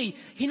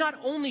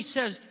only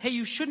says, hey,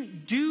 you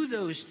shouldn't do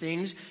those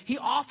things. He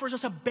offers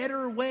us a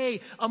better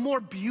way, a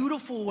more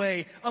beautiful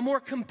way, a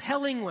more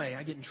compelling way.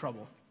 I get in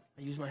trouble.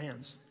 I use my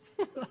hands.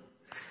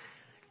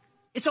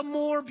 It's a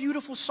more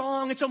beautiful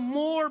song. It's a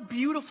more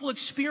beautiful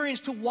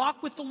experience to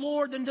walk with the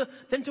Lord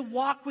than to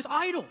walk with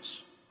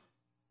idols.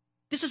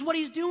 This is what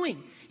He's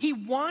doing. He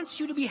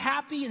wants you to be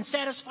happy and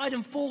satisfied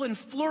and full and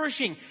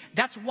flourishing.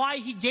 That's why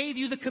He gave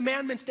you the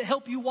commandments to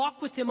help you walk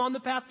with Him on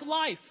the path to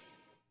life.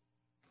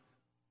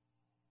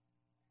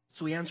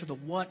 So we answer the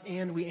what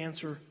and we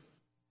answer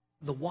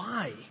the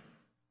why.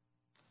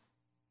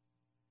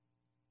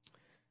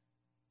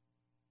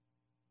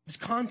 This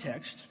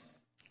context,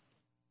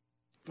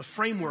 the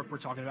framework we're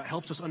talking about,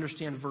 helps us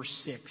understand verse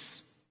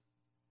 6.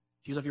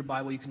 If you have your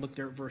Bible, you can look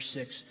there at verse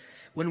 6.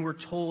 When we're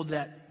told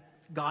that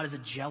God is a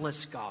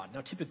jealous God.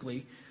 Now,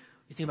 typically,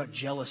 you think about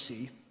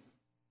jealousy,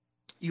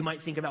 you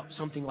might think about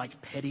something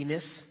like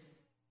pettiness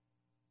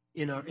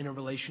in a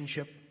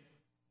relationship.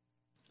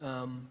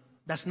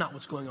 That's not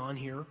what's going on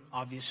here,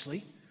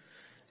 obviously.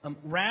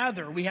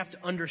 Rather, we have to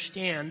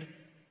understand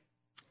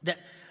that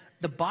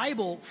the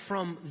Bible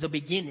from the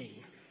beginning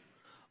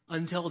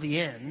until the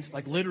end,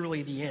 like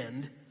literally the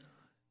end,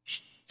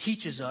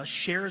 teaches us,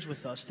 shares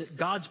with us that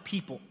God's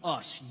people,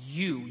 us,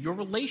 your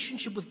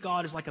relationship with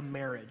God is like a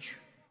marriage.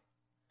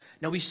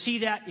 Now, we see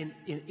that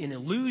in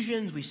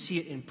illusions, we see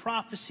it in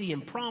prophecy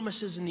and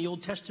promises in the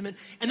Old Testament.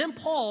 And then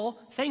Paul,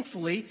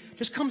 thankfully,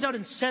 just comes out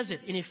and says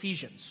it in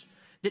Ephesians,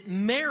 that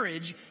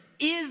marriage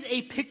is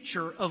a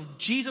picture of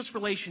Jesus'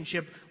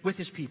 relationship with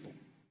his people.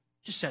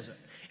 Just says it.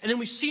 And then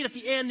we see it at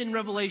the end in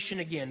Revelation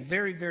again,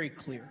 very, very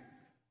clear.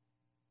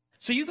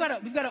 So we've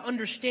got to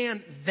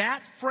understand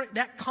that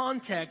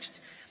context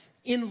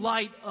in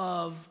light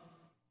of,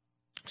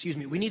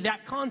 we need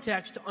that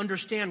context to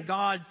understand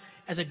God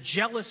as a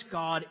jealous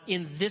God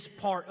in this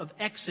part of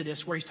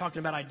Exodus where he's talking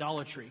about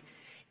idolatry.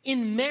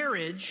 In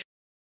marriage,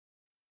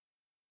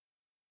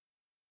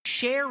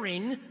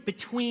 sharing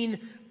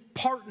between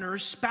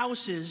partners,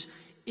 spouses,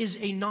 is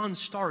a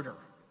non-starter.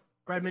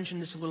 Brad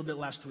mentioned this a little bit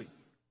last week.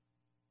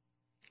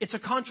 It's a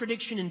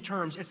contradiction in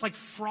terms. It's like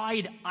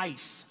fried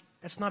ice.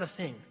 That's not a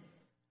thing.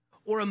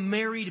 Or a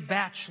married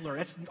bachelor.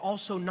 That's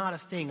also not a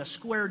thing. A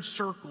squared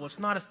circle. It's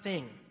not a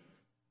thing.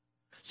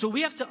 So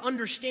we have to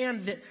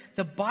understand that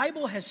the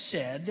Bible has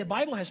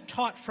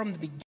taught from the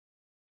beginning,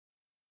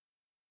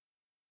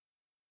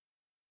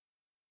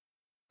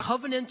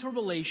 covenantal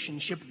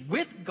relationship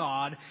with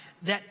God,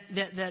 that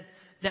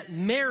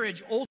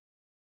marriage ultimately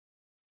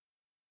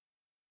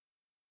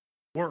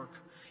work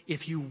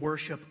if you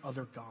worship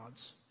other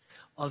gods,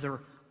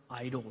 other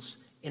idols,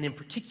 and in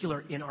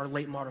particular, in our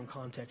late modern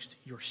context,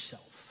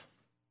 yourself.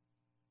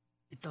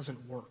 It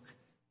doesn't work.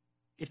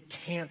 It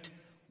can't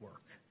work.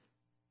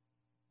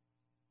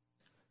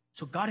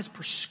 So God has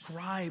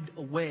prescribed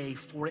a way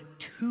for it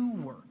to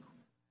work.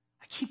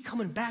 I keep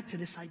coming back to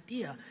this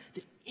idea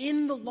that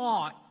in the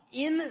law,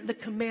 in the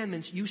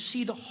commandments, you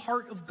see the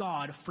heart of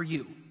God for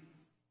you.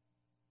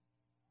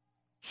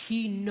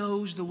 He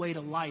knows the way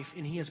to life,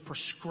 and He has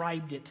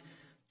prescribed it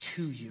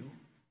to you.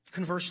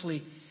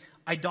 Conversely,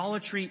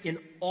 idolatry in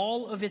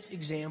all of its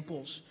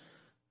examples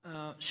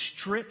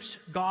strips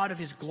God of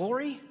His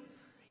glory,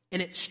 and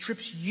it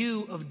strips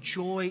you of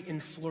joy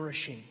and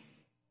flourishing.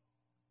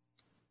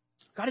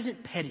 God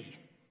isn't petty.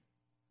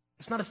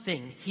 It's not a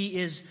thing. He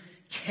is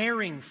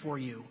caring for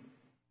you.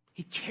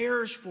 He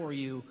cares for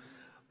you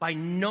by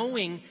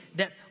knowing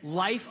that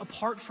life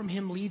apart from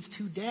Him leads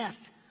to death,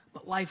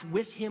 but life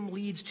with Him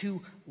leads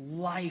to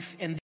life.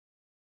 And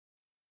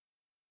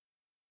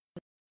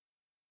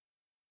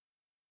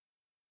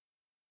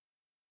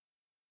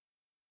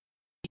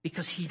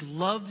because he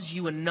loves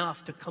you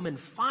enough to come and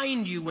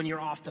find you when you're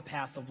off the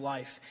path of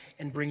life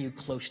and bring you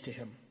close to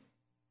him.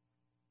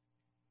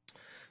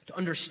 To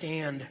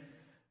understand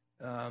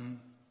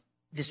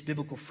this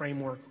biblical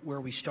framework where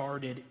we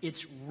started,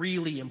 it's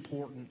really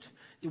important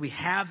that we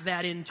have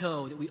that in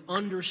tow, that we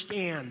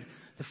understand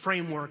the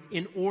framework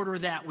in order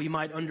that we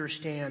might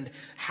understand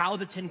how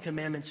the Ten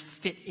Commandments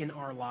fit in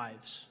our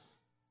lives.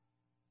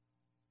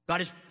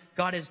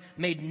 God has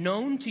made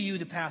known to you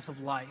the path of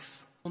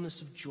life,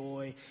 fullness of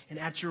joy, and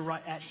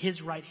at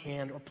his right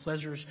hand are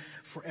pleasures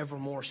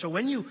forevermore. So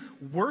when you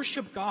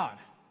worship God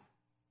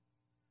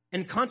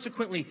and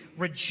consequently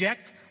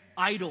reject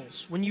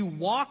idols, when you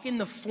walk in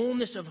the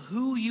fullness of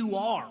who you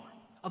are,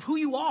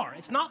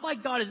 it's not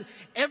like God is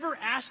ever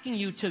asking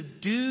you to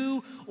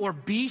do or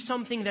be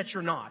something that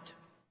you're not.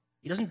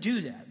 He doesn't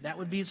do that. That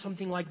would be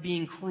something like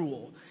being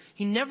cruel.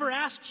 He never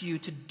asks you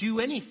to do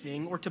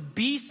anything or to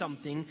be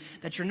something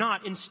that you're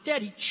not.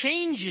 Instead, he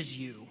changes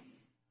you.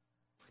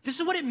 This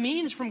is what it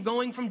means from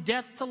going from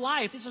death to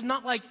life. This is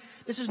not like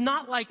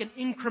an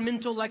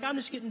incremental, like I'm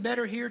just getting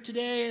better here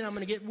today and I'm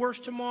going to get worse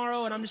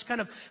tomorrow and I'm just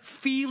kind of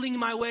feeling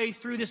my way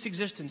through this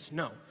existence.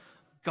 No.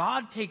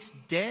 God takes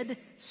dead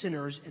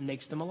sinners and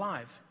makes them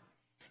alive.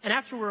 And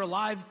after we're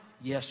alive,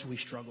 yes, we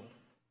struggle.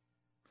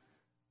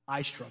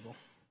 I struggle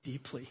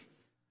deeply.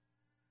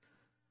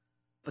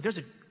 But there's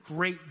a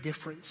great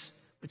difference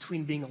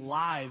between being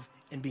alive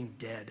and being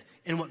dead.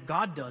 And what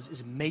God does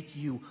is make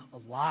you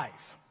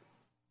alive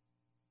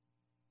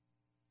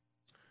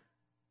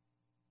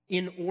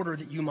in order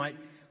that you might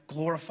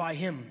glorify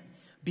him,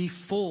 be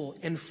full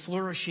and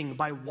flourishing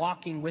by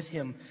walking with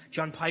him.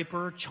 John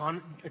Piper,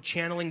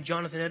 channeling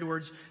Jonathan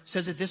Edwards,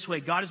 says it this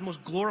way: God is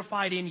most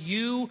glorified in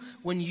you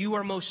when you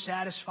are most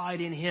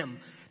satisfied in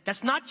him.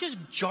 That's not just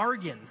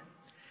jargon.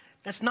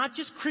 That's not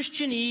just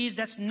Christianese.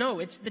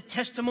 It's the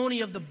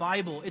testimony of the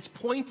Bible. It's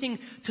pointing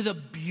to the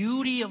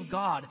beauty of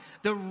God,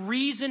 the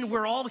reason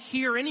we're all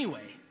here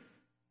anyway.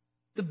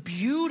 The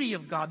beauty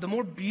of God, the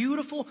more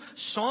beautiful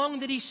song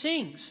that he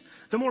sings,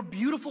 the more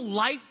beautiful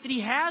life that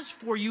he has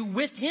for you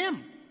with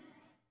him.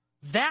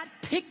 That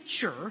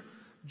picture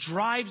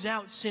drives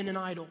out sin and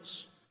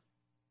idols.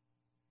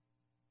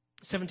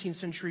 17th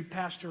century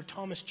pastor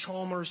Thomas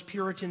Chalmers,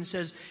 Puritan,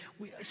 says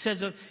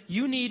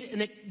you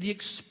need the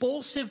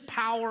expulsive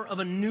power of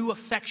a new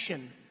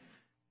affection.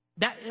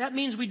 That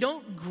means we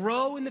don't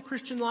grow in the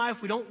Christian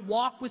life, we don't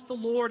walk with the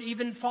Lord,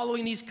 even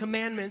following these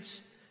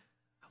commandments,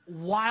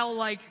 while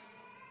like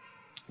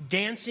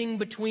dancing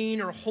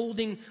between or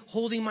holding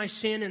my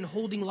sin and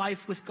holding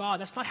life with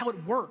God. That's not how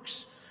it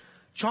works.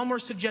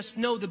 Chalmers suggests,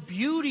 no, the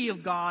beauty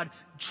of God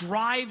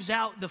drives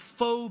out the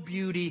faux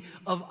beauty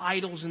of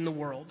idols in the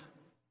world.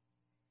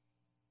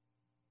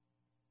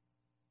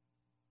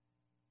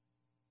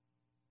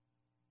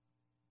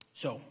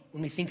 So,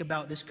 when we think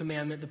about this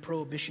commandment, the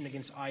prohibition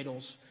against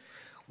idols,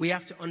 we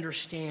have to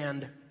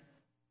understand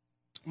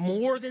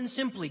more than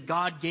simply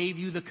God gave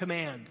you the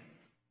command.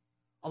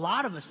 A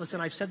lot of us, listen,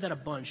 I've said that a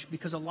bunch,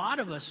 because a lot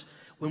of us,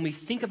 when we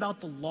think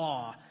about the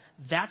law,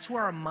 that's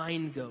where our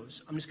mind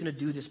goes. I'm just going to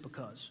do this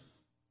because.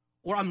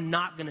 Or I'm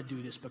not going to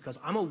do this because.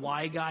 I'm a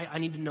why guy. I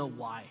need to know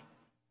why.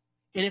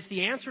 And if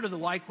the answer to the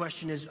why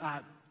question is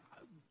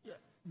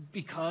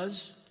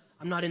because,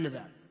 I'm not into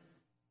that.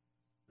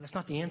 That's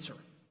not the answer.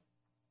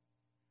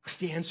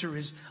 The answer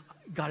is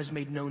God has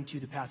made known to you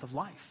the path of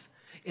life.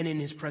 And in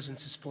his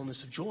presence is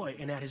fullness of joy.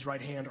 And at his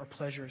right hand are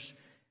pleasures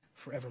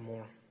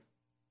forevermore.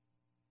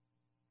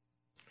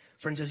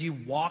 Friends, as you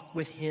walk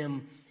with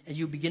him and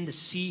you begin to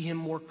see him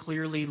more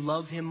clearly,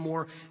 love him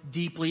more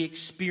deeply,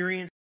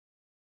 experience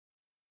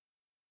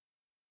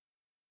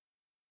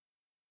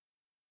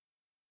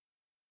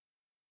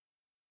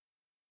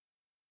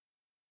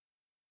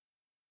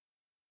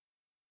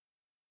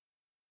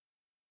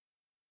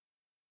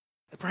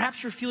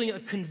perhaps you're feeling a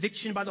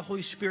conviction by the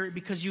Holy Spirit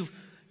because you've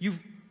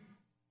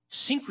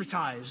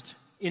syncretized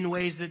in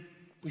ways that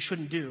we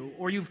shouldn't do,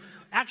 or you've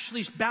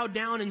actually bowed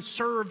down and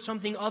served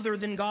something other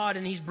than God,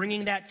 and he's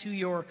bringing that to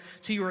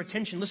your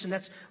attention. Listen,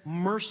 that's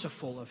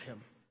merciful of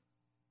him.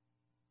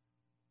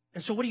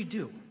 And so what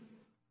do?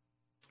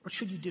 What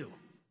should you do?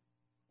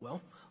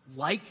 Well,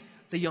 like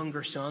the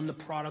younger son, the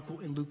prodigal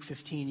in Luke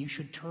 15, you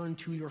should turn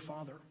to your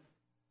father.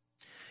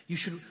 You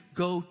should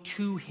go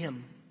to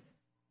him.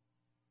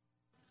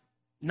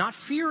 Not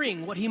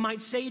fearing what he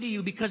might say to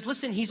you, because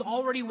listen, he's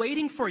already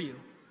waiting for you.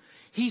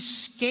 He's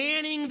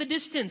scanning the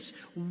distance,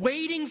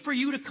 waiting for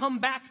you to come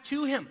back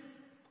to him,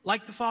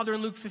 like the father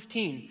in Luke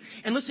 15.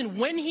 And listen,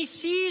 when he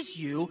sees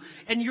you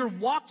and you're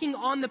walking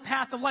on the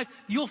path of life,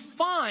 you'll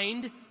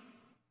find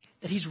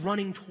that he's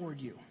running toward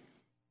you,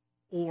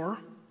 or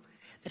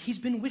that he's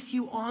been with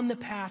you on the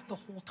path the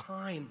whole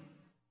time.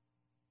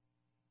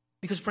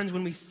 Because, friends,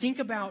 when we think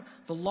about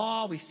the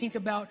law, we think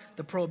about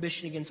the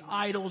prohibition against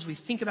idols, we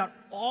think about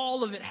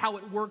all of it, how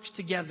it works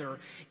together,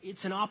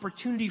 it's an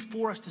opportunity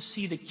for us to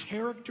see the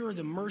character,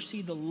 the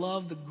mercy, the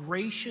love, the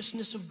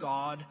graciousness of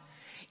God,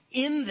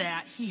 in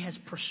that he has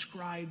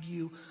prescribed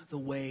you the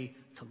way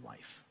to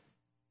life.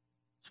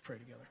 Let's pray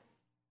together.